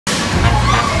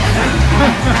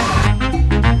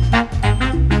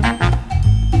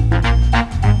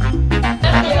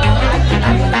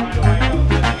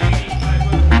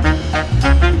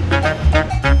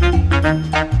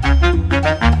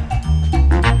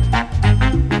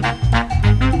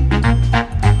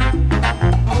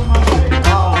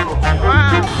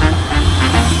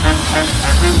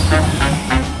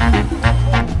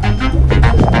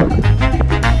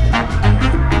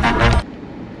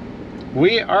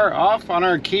are off on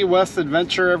our Key West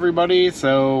adventure, everybody.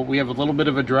 So we have a little bit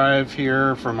of a drive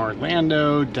here from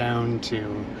Orlando down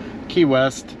to Key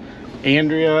West.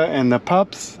 Andrea and the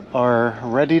pups are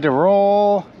ready to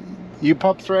roll. You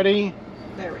pups ready?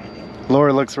 They're ready.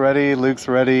 Laura looks ready, Luke's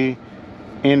ready,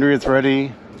 Andrea's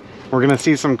ready. We're gonna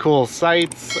see some cool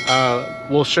sights.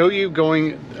 We'll show you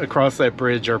going across that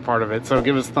bridge or part of it. So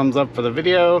give us a thumbs up for the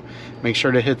video. Make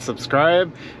sure to hit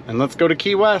subscribe and let's go to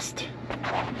Key West.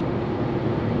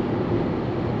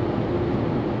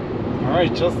 All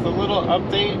right, just a little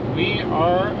update. We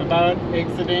are about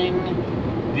exiting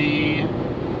the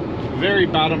very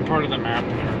bottom part of the map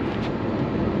here.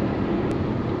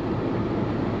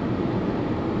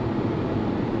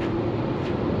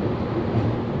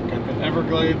 Got the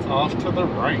Everglades off to the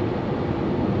right.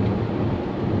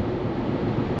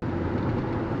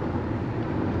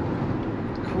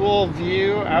 Cool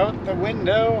view out the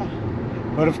window.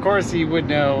 But of course you would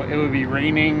know it would be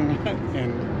raining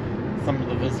and some of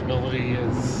the visibility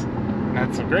is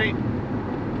not so great.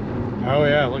 Oh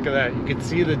yeah, look at that. You can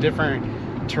see the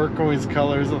different turquoise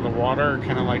colors of the water,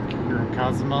 kind of like you're in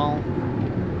Cozumel.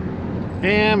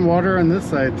 And water on this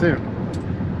side too.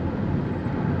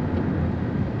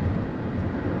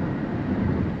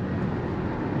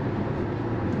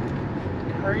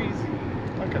 Crazy.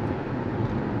 Look at that.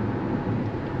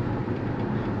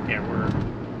 Yeah, we're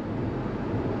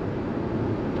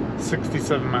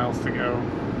 67 miles to go.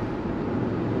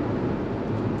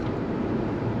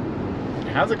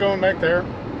 How's it going back there?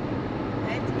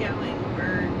 It's going.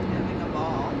 We're having a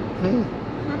ball.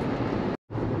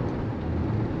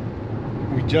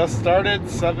 We just started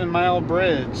 7 Mile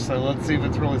Bridge, so let's see if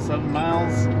it's really 7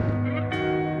 miles.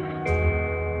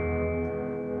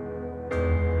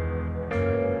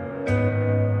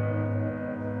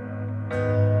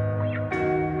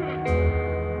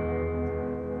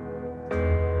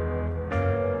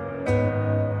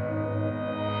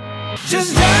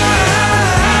 Just drive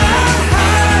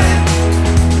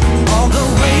all the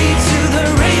way to the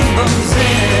rainbow's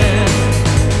end.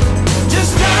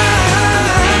 Just drive,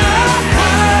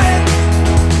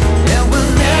 and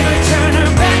we'll never turn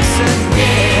our backs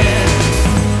again.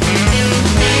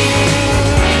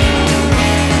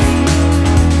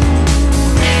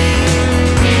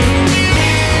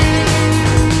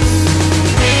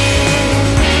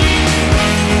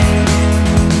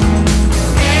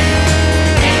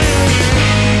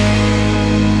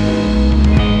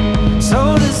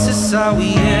 So this is how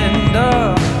we end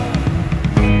up.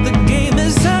 The game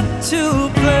is set to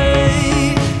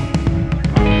play.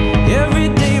 Every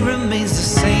day remains the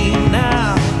same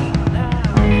now.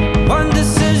 One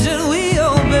decision we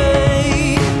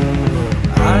obey.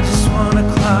 I just wanna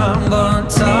climb on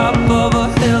top of a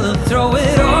hill and throw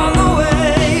it all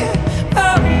away,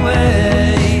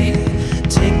 away.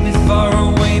 Take me far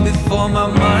away before my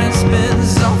mind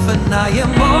spins off and I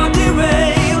am on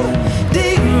derailed,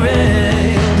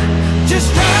 derailed.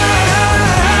 Just drive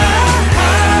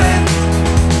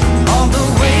all the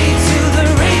way to the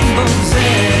rainbow's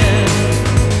end.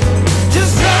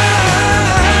 Just drive,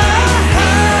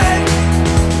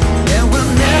 and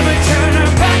we'll never turn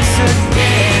our backs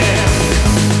again.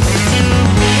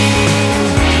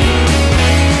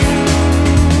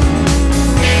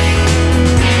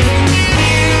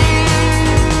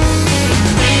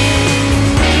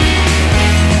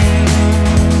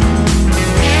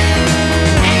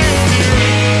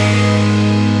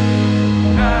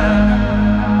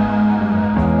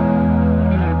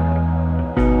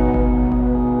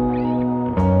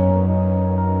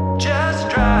 Just drive. Just drive. Just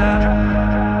drive.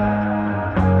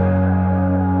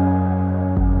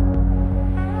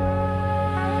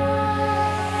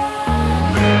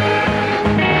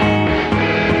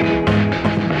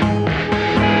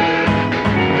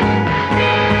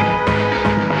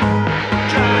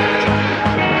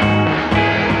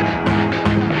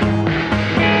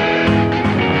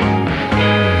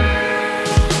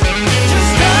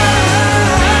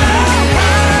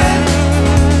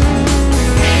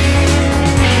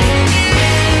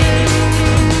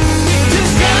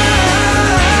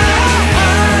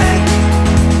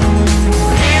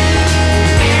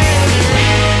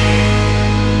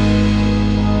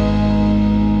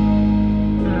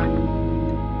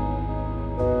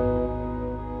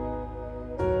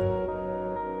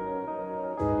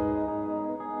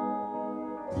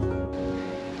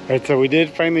 Alright, so we did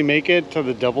finally make it to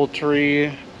the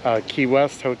DoubleTree Key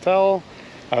West Hotel.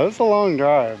 It was a long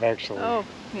drive, actually. Oh,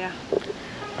 yeah.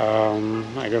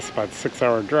 I guess about a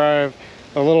 6-hour drive.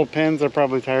 The little pins are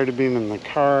probably tired of being in the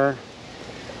car.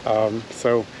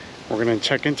 So we're gonna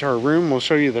check into our room. We'll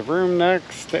show you the room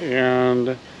next,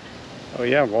 and oh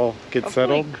yeah, we'll get Hopefully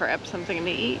settled. grab something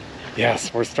to eat.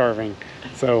 Yes, we're starving.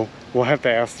 So we'll have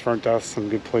to ask the front desk some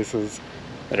good places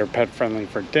that are pet friendly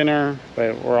for dinner,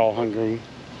 but we're all hungry.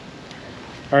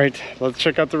 All right, let's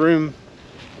check out the room.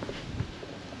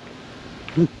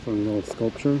 Some little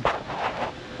sculpture.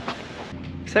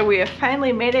 So we have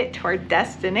finally made it to our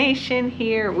destination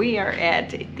here. We are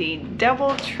at the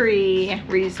DoubleTree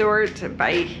Resort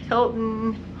by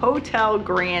Hilton Hotel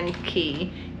Grand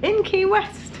Key in Key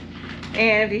West.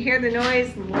 And if you hear the noise,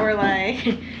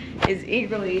 Lorelai is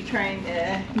eagerly trying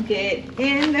to get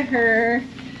into her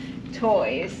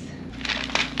toys.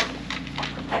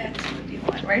 That's what you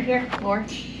want right here, Laura.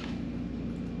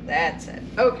 That's it.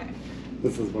 Okay.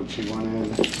 This is what she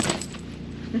wanted.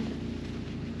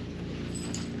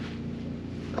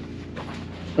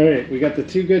 All right, we got the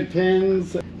 2 good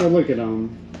pins. Oh, look at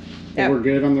them. Yep. We're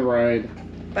good on the ride.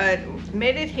 But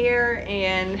made it here,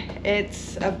 and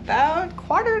it's about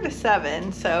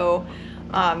 6:45, so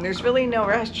there's really no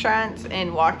restaurants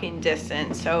in walking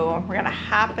distance. So we're gonna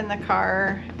hop in the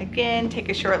car again, take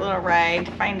a short little ride,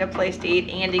 find a place to eat.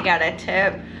 Andy got a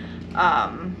tip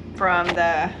from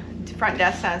the front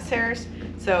desk downstairs,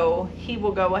 so he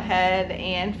will go ahead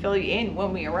and fill you in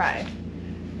when we arrive.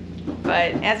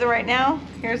 But as of right now,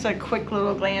 here's a quick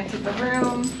little glance at the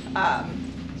room.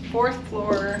 4th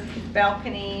floor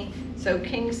balcony, so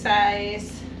king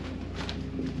size.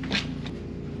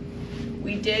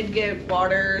 We did get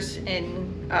waters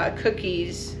and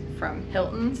cookies from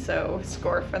Hilton, so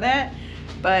score for that.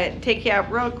 But take you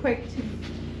out real quick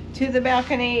to the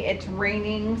balcony. It's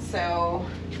raining, so.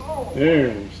 Oh.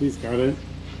 There, she's got it.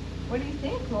 What do you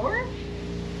think, Laura?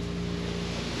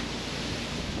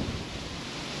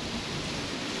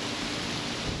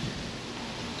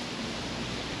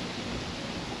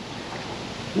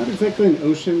 Not exactly an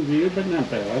ocean view, but not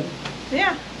bad.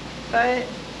 Yeah, but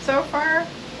so far,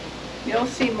 you'll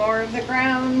see more of the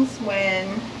grounds when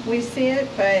we see it,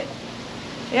 but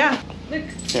yeah. Look.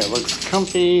 Yeah, it looks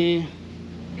comfy.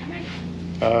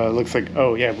 Looks like,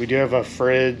 oh yeah, we do have a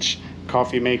fridge,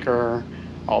 coffee maker,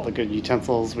 all the good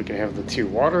utensils. We can have the 2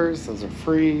 waters, those are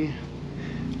free.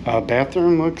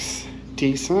 Bathroom looks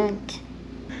decent.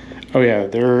 Oh yeah,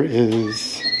 there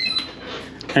is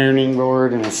ironing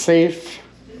board and a safe.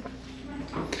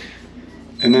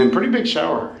 And then pretty big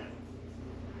shower.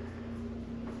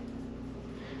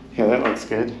 Yeah, that looks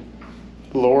good.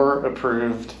 Lore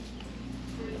approved.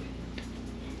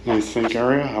 Nice sink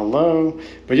area, hello.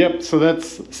 But yep, so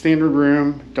that's standard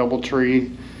room,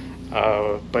 DoubleTree.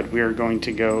 But we are going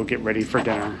to go get ready for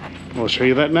dinner. We'll show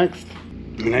you that next.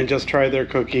 And I just tried their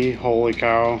cookie, holy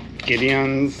cow.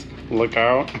 Gideon's, look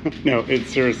out. No,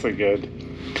 it's seriously good.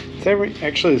 It's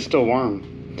actually still warm.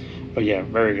 But yeah,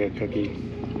 very good cookie.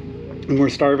 And we're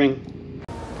starving.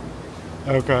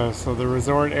 Okay, so the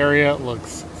resort area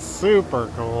looks super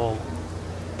cool.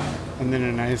 And then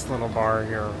a nice little bar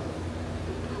here.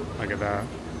 Look at that.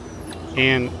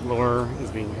 And Laura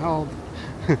is being held.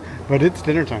 But it's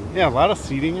dinner time. Yeah, a lot of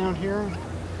seating out here.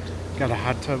 Got a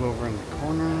hot tub over in the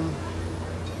corner.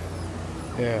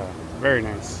 Yeah, very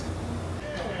nice.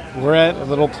 We're at a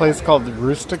little place called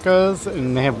Roostica's,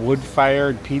 and they have wood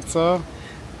fired pizza.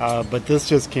 But this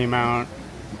just came out.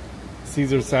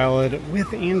 Caesar salad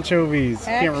with anchovies.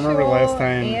 Can't remember the last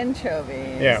time.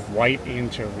 Anchovies. Yeah, white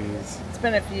anchovies. It's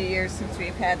been a few years since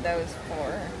we've had those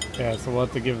before. Yeah, so we'll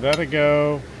have to give that a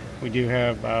go. We do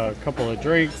have a couple of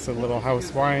drinks, a little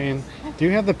house wine. Do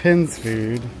have the Pins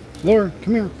food. Laura,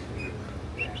 come here.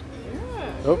 Yeah.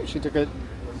 Oh, she took it.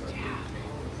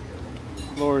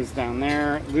 Laura's down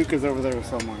there. Luke is over there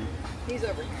somewhere. He's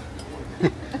over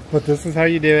here. But this is how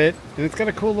you do it. And it's got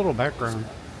a cool little background.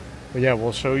 But yeah,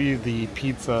 we'll show you the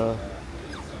pizza.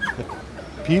 The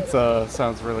pizza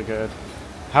sounds really good.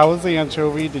 How was the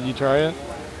anchovy? Did you try it?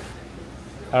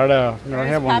 I don't know. I've never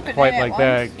had one quite like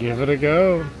that. Give it a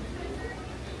go.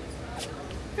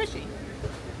 Fishy.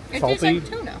 It Salty? tastes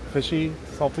like tuna. Fishy?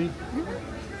 Salty?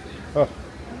 Mm-hmm. Oh.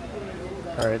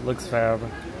 Alright, looks fab.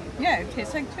 Yeah, it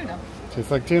tastes like tuna.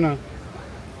 Tastes like tuna.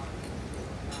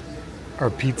 Our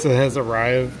pizza has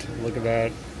arrived. Look at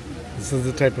that. This is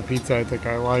the type of pizza I think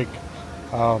I like.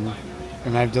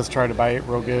 And I've just tried to buy it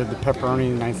real good. The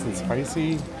pepperoni nice and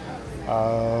spicy.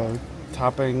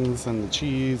 Toppings and the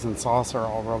cheese and sauce are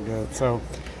all real good. So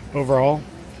overall,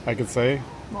 I could say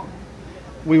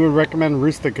we would recommend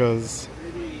Roostica's.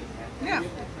 Yeah.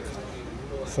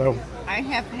 So I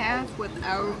have half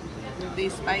without the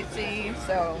spicy,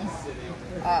 so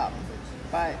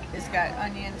but it's got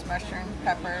onions, mushrooms,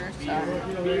 peppers, so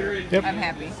yep. I'm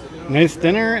happy. Nice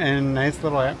dinner and nice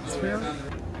little atmosphere.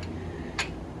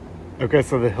 Okay,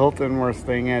 so the Hilton we're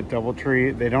staying at,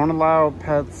 DoubleTree, they don't allow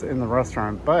pets in the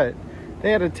restaurant, but they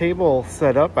had a table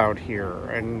set up out here,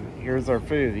 and here's our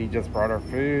food. He just brought our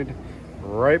food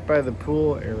right by the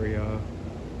pool area.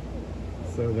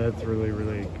 So that's really,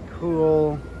 really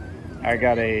cool. I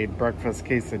got a breakfast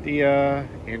quesadilla.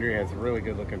 Andrea has really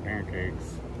good looking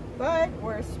pancakes. But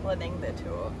we're splitting the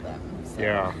two of them. So.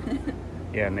 Yeah.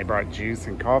 Yeah, and they brought juice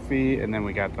and coffee, and then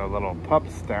we got the little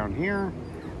pups down here.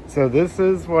 So this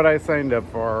is what I signed up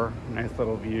for. Nice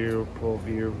little view, pool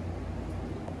view,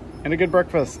 and a good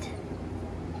breakfast.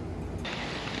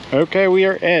 Okay, we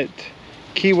are at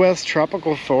Key West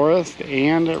Tropical Forest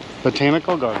and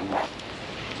Botanical Gardens.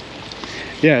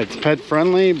 Yeah, it's pet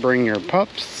friendly. Bring your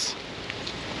pups.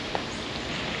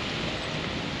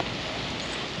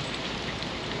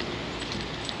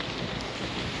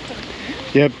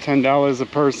 Yep, $10 a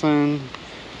person,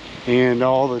 and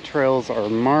all the trails are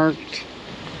marked.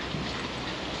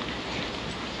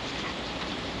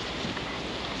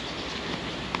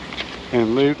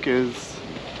 And Luke is,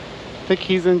 I think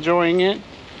he's enjoying it.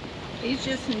 He's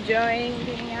just enjoying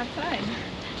being outside.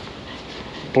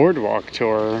 Boardwalk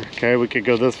tour. Okay, we could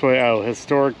go this way. Oh,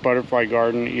 historic butterfly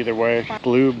garden, either way.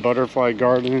 Blue butterfly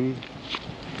garden.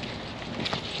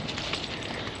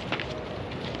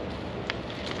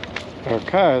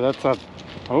 Okay, that's a,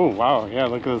 oh wow, yeah,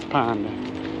 look at this pond.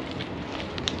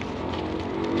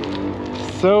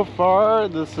 So far,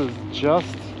 this is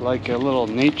just like a little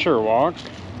nature walk,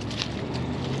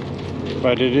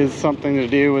 but it is something to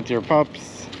do with your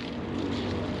pups.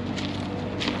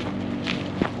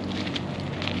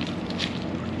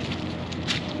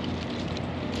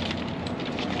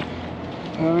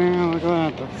 Oh yeah, look at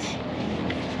that. That's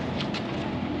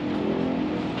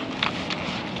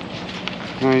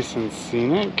nice and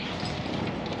scenic.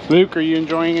 Luke, are you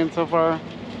enjoying it so far?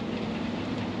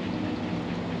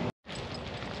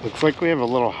 Looks like we have a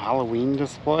little Halloween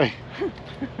display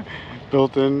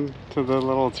built in to the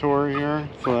little tour here,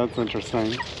 so that's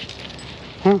interesting.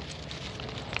 Huh.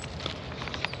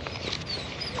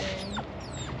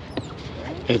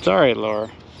 It's all right, Laura.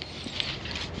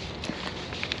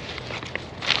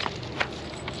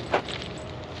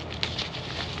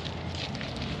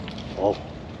 Oh.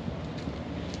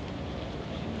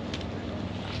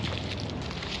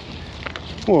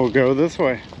 We'll go this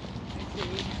way.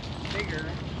 Bigger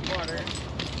water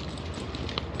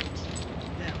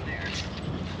down there.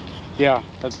 Yeah,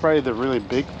 that's probably the really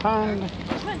big pond.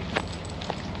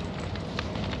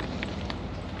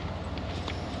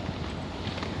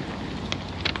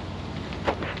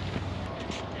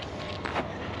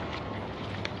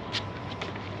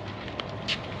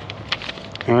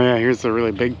 Oh yeah, here's the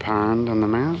really big pond on the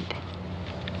map.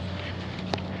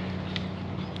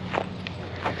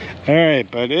 Alright,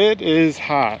 but it is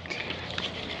hot.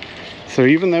 So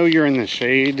even though you're in the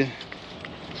shade,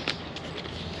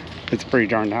 it's pretty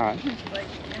darn hot. It's like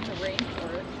in the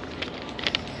rainforest.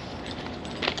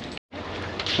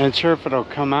 Not sure if it'll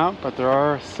come out, but there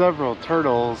are several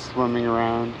turtles swimming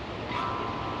around.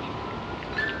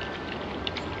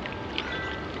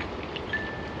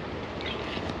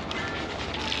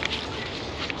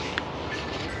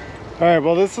 Alright,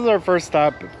 well this is our first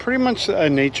stop. Pretty much a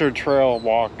nature trail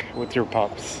walk with your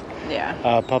pups.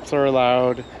 Yeah. Pups are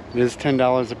allowed. It is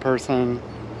 $10 a person.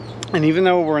 And even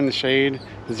though we're in the shade,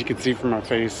 as you can see from my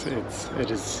face,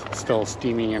 it is still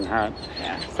steamy and hot.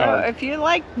 Yeah. So if you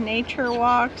like nature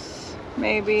walks,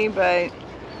 maybe, but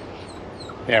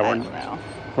yeah, I don't know.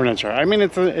 We're not sure. I mean,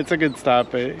 it's a good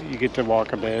stop. You get to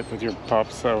walk a bit with your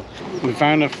pups. So we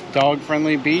found a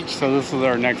dog-friendly beach. So this is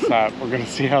our next stop. We're gonna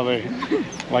see how they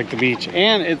like the beach.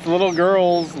 And it's little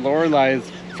girl's, Lorelai's,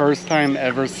 first time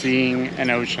ever seeing an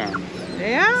ocean.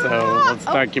 Yeah. So let's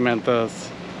document this.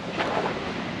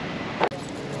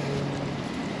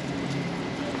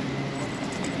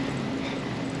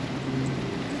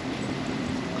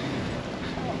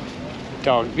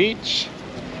 Dog beach.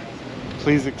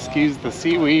 Please excuse the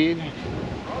seaweed.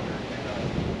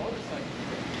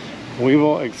 We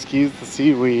will excuse the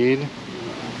seaweed.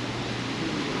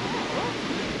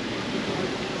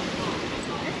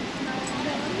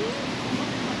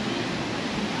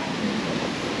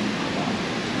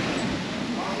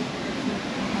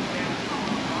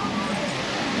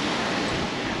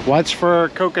 Watch for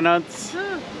coconuts.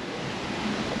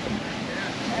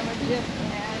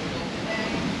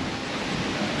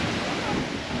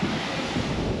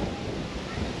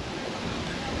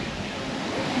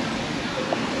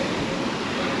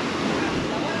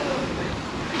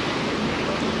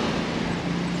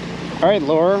 All right,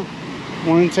 Laura,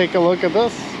 want to take a look at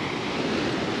this?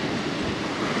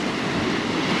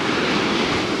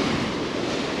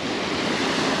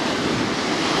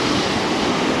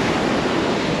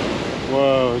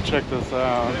 check this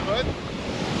out.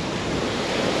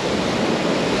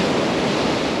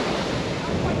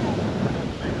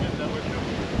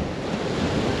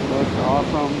 Looks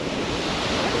awesome.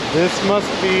 This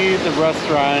must be the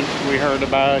restaurant we heard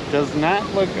about. Does not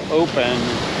look open.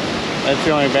 That's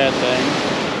the only bad thing.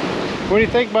 What do you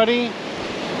think, buddy?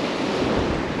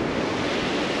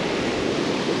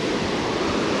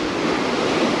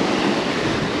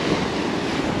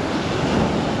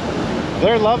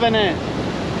 They're loving it.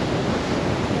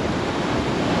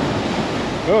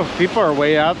 Oh, people are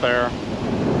way out there.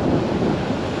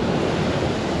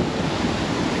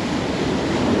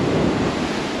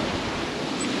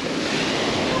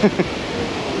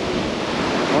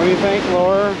 What do you think,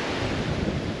 Laura?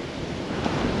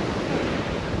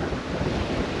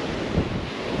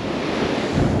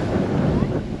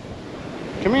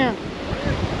 Come here.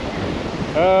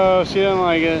 Oh, she didn't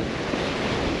like it.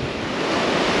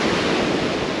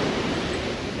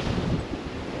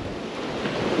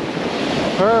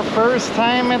 Her first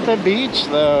time at the beach,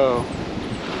 though.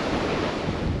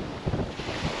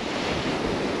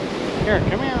 Here,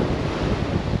 come here.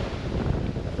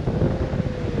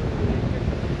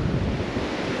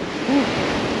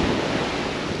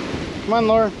 Come on,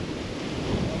 Laura.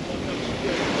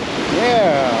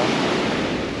 Yeah.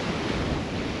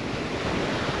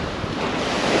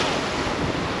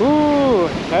 Ooh,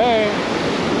 hey.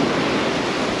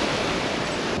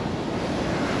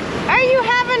 Are you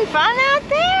having fun out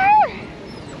there?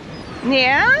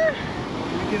 Yeah?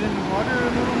 Get in the water a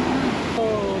little more.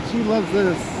 Oh, she loves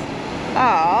this.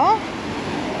 Oh.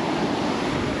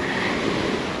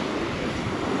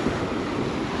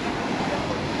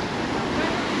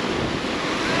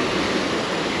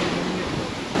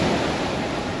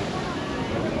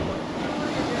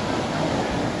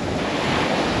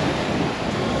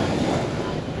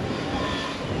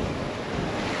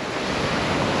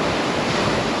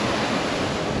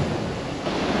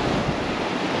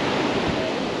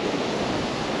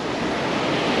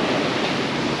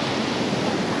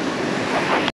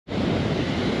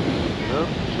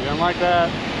 Like that.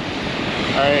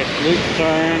 All right, Luke's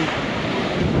turn.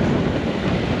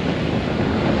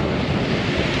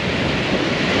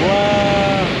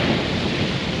 Wow.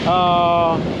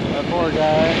 Oh, that poor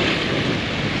guy.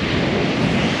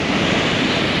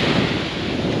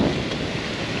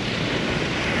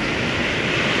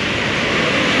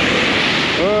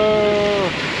 Whoa.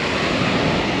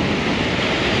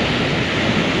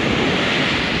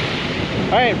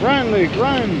 All right, run, Luke,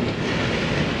 run.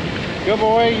 Good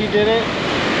boy, you did it.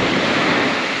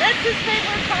 That's his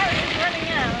favorite part, is running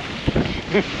out.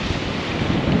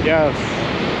 Yes.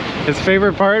 His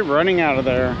favorite part, running out of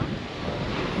there.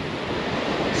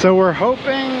 So we're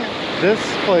hoping this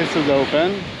place is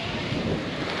open.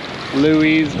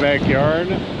 Louie's backyard.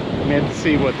 We have to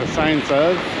see what the sign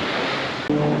says.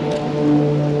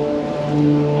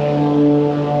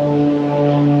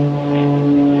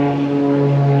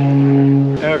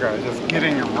 Okay, just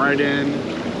getting right in.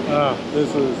 Oh,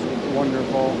 this is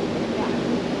wonderful.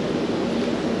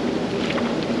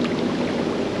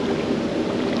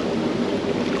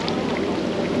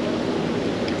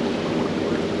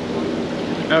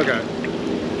 Okay,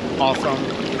 awesome.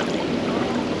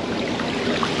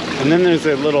 And then there's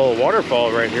a little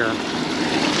waterfall right here.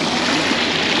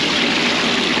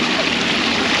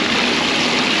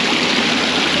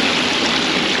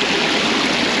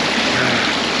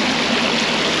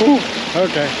 Ooh,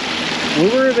 okay. We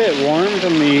were a bit warm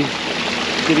from the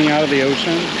getting out of the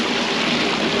ocean,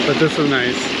 but this is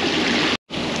nice.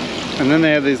 And then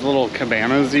they have these little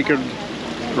cabanas you could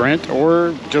rent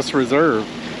or just reserve.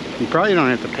 You probably don't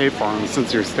have to pay for them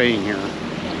since you're staying here.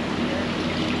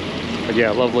 But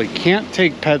yeah, lovely. Can't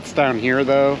take pets down here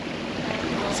though.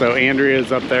 So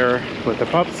Andrea's up there with the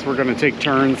pups. We're gonna take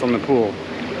turns on the pool.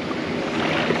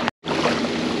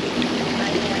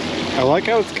 I like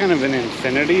how it's kind of an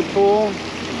infinity pool.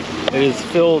 It is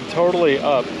filled totally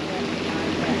up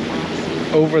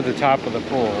over the top of the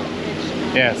pool.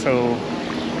 Yeah, so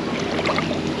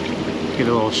get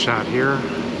a little shot here.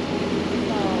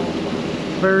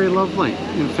 Very lovely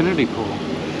infinity pool.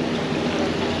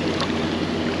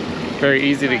 Very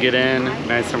easy to get in,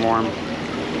 nice and warm.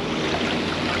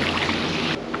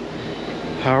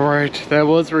 All right, that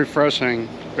was refreshing.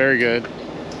 Very good.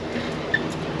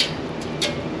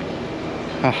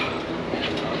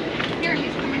 Here,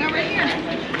 he's coming over here.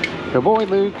 Good boy,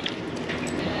 Luke.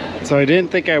 So I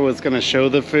didn't think I was gonna show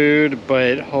the food,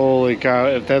 but holy cow,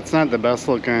 if that's not the best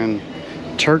looking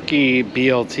turkey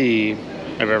BLT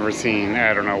I've ever seen.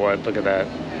 I don't know what, look at that.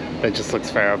 That just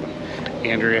looks fab.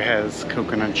 Andrea has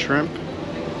coconut shrimp.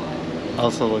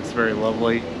 Also looks very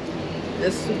lovely.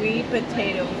 The sweet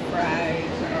potato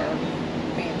fries are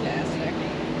fantastic.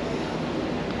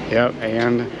 Yep,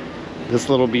 and this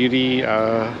little beauty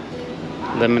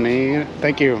lemonade.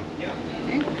 Thank you.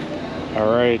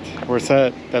 All right, we're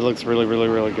set. That looks really, really,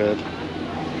 really good.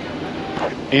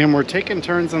 And we're taking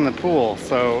turns in the pool,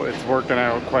 so it's working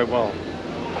out quite well.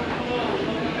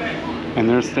 And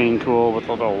they're staying cool with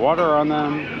a little water on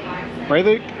them. Right,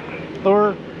 Luke?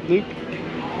 Laura? Luke?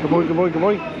 Good boy, good boy, good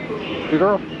boy. Good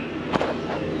girl.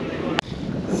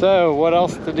 So, what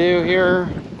else to do here?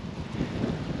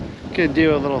 Could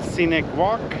do a little scenic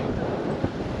walk.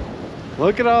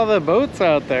 Look at all the boats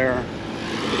out there.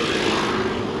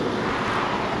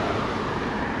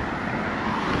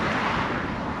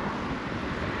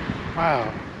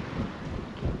 Wow.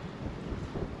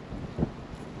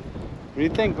 What do you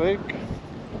think, Luke?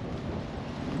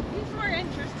 He's more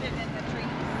interested in the trees.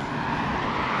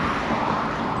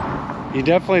 You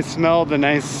definitely smell the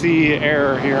nice sea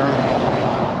air here.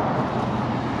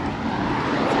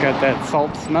 It's got that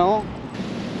salt smell.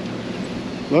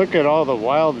 Look at all the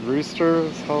wild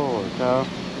roosters. Holy cow.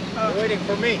 They're waiting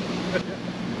for me.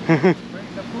 Bring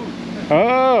the food.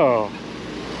 Oh.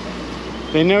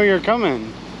 They know you're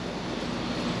coming.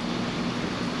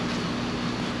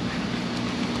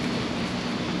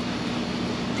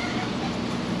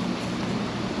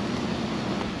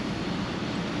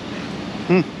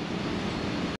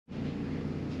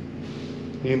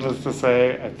 Needless to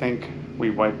say, I think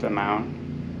we wiped them out.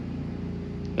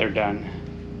 They're done.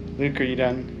 Luke, are you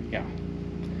done? Yeah.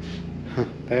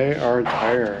 They are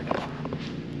tired.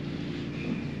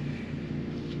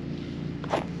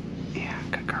 Yeah,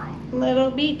 good girl.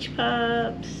 Little beach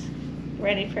pups.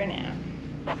 Ready for a nap.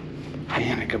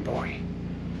 And a good boy.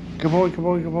 Good boy, good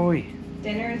boy, good boy.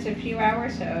 Dinner is a few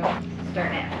hours, so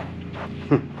start now.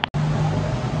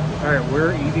 Alright,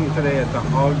 we're eating today at the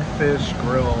Hogfish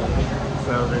Grill.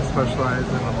 So they specialize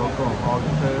in the local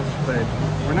hogfish, but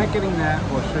we're not getting that.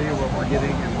 We'll show you what we're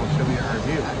getting and we'll show you our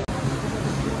review.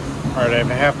 Alright, I have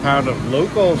a half pound of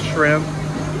local shrimp,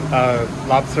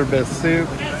 lobster bisque soup,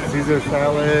 Caesar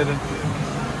salad.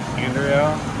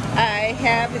 Andrea? I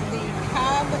have the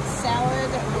Cobb salad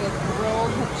with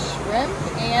grilled shrimp,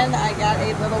 and I got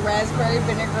a little raspberry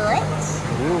vinaigrette.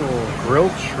 Ooh,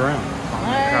 grilled shrimp on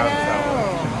the Cobb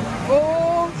salad.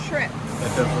 Full shrimp.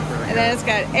 That does look really good. And then it's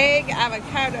got egg,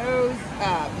 avocados,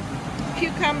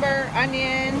 cucumber,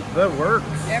 onion. That works.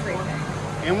 Everything.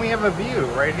 And we have a view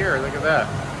right here. Look at that.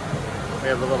 We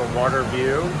have a little water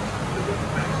view.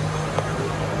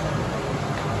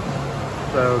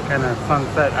 So kind of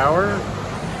sunset hour.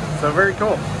 So very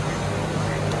cool.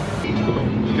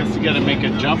 Guess you got to make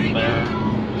a jump there.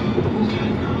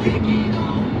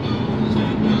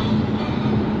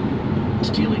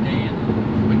 Steely Dan,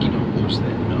 but you don't lose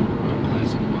that number on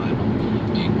classic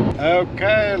vinyl.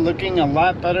 Okay, looking a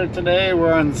lot better today.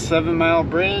 We're on 7 Mile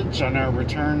Bridge on our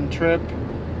return trip.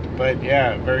 But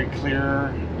yeah, very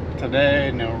clear today.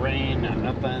 No rain, no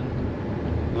nothing.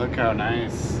 Look how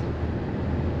nice.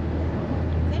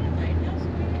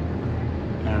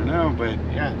 I don't know, but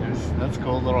yeah, that's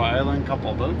cool. Little island,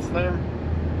 couple boats there.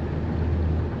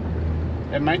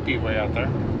 It might be way out there.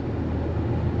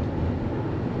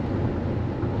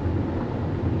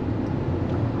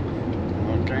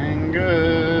 Looking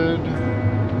good.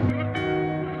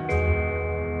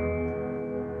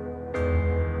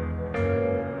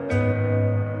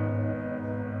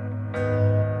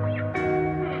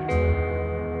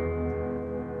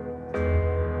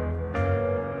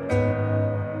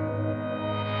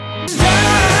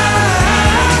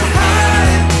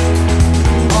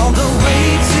 All the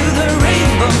way to the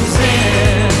rainbow's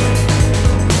end.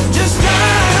 Just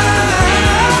high,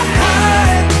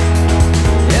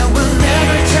 and we'll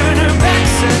never turn our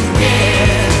backs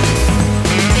again.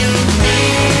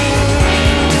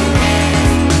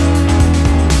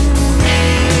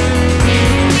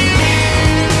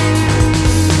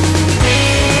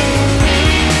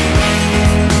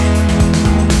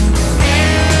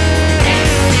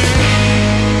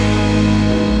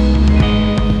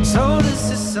 So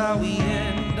this is how we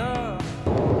end up.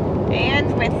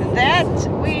 And with that,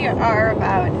 we are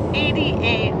about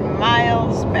 88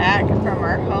 miles back from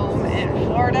our home in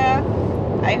Florida.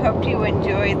 I hope you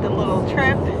enjoyed the little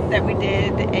trip that we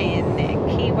did in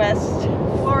Key West,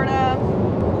 Florida.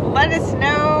 Let us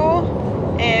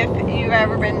know if you've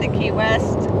ever been to Key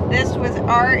West. This was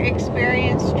our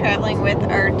experience traveling with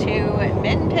our 2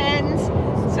 MinPins,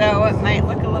 so it might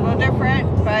look a little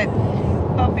different, but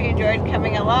hope you enjoyed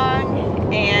coming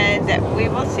along, and we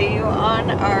will see you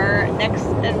on our next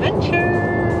adventure.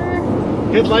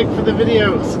 Hit like for the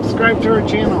video, subscribe to our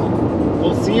channel.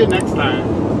 We'll see you next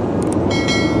time.